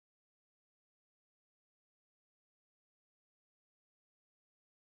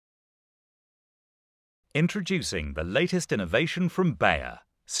Introducing the latest innovation from Bayer,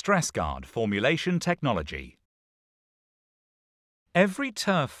 StressGard Formulation Technology. Every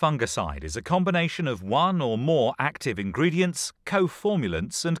turf fungicide is a combination of one or more active ingredients,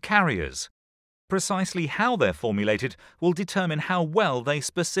 co-formulants and carriers. Precisely how they're formulated will determine how well they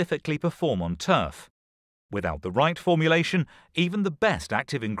specifically perform on turf. Without the right formulation, even the best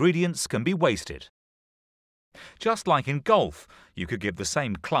active ingredients can be wasted. Just like in golf, you could give the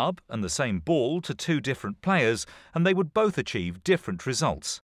same club and the same ball to two different players and they would both achieve different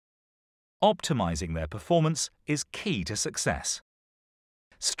results. Optimizing their performance is key to success.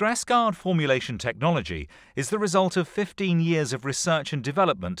 StressGard Formulation Technology is the result of 15 years of research and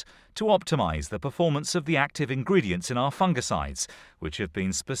development to optimize the performance of the active ingredients in our fungicides, which have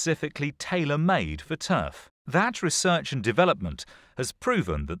been specifically tailor-made for turf. That research and development has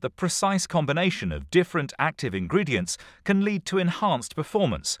proven that the precise combination of different active ingredients can lead to enhanced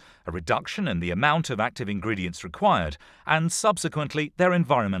performance, a reduction in the amount of active ingredients required, and subsequently their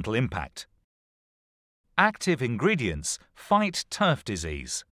environmental impact. Active ingredients fight turf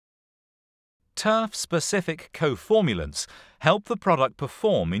disease. Turf-specific co-formulants help the product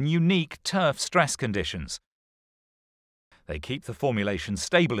perform in unique turf stress conditions. They keep the formulation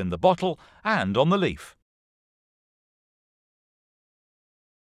stable in the bottle and on the leaf.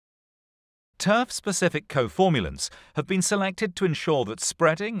 Turf-specific co-formulants have been selected to ensure that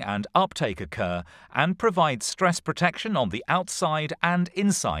spreading and uptake occur and provide stress protection on the outside and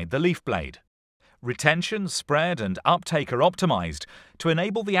inside the leaf blade. Retention, spread and uptake are optimized to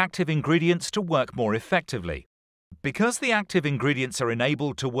enable the active ingredients to work more effectively. Because the active ingredients are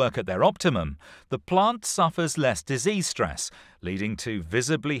enabled to work at their optimum, the plant suffers less disease stress, leading to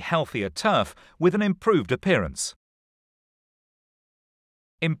visibly healthier turf with an improved appearance.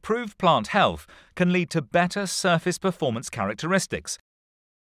 Improved plant health can lead to better surface performance characteristics,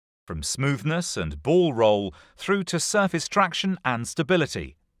 from smoothness and ball roll through to surface traction and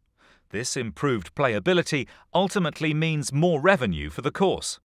stability. This improved playability ultimately means more revenue for the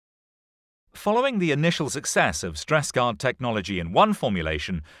course. Following the initial success of StressGard technology in one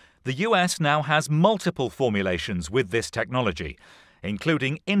formulation, the US now has multiple formulations with this technology,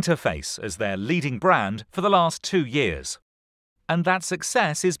 including Interface as their leading brand for the last 2 years. And that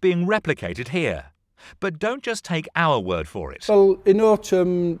success is being replicated here. But don't just take our word for it. Well, in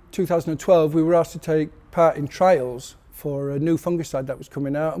autumn 2012, we were asked to take part in trials for a new fungicide that was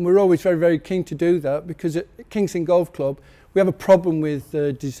coming out, and we're always very, very keen to do that because at Kingston Golf Club, we have a problem with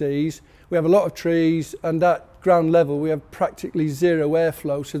disease. We have a lot of trees, and at ground level, we have practically zero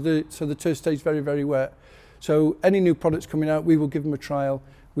airflow, so the turf stays very, very wet. So any new products coming out, we will give them a trial.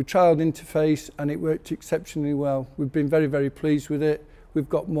 We trialled Interface and it worked exceptionally well. We've been very, very pleased with it. We've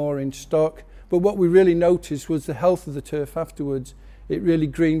got more in stock. But what we really noticed was the health of the turf afterwards. It really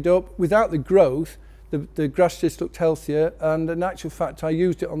greened up. Without the growth, the grass just looked healthier. And in actual fact, I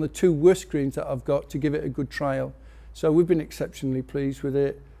used it on the 2 worst greens that I've got to give it a good trial. So we've been exceptionally pleased with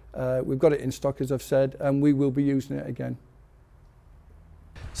it. We've got it in stock, as I've said, and we will be using it again.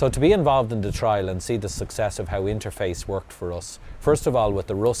 So to be involved in the trial and see the success of how Interface worked for us, first of all with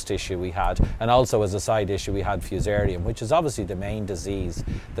the rust issue we had, and also as a side issue we had Fusarium, which is obviously the main disease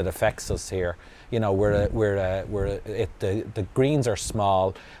that affects us here. You know, the greens are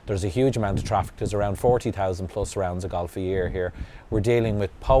small, there's a huge amount of traffic, there's around 40,000 plus rounds of golf a year here. We're dealing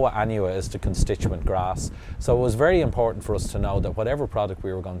with Poa annua as the constituent grass. So it was very important for us to know that whatever product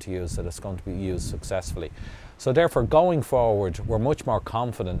we were going to use, that it's going to be used successfully. So therefore, going forward, we're much more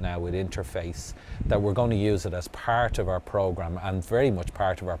confident now with Interface that we're going to use it as part of our program and very much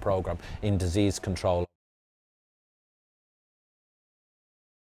part of our program in disease control.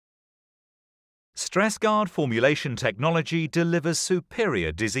 StressGard Formulation Technology delivers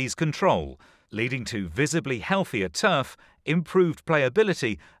superior disease control, leading to visibly healthier turf, improved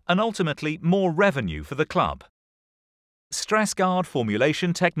playability, and ultimately more revenue for the club. StressGard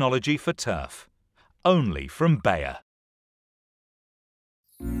Formulation Technology for turf. Only from Bayer.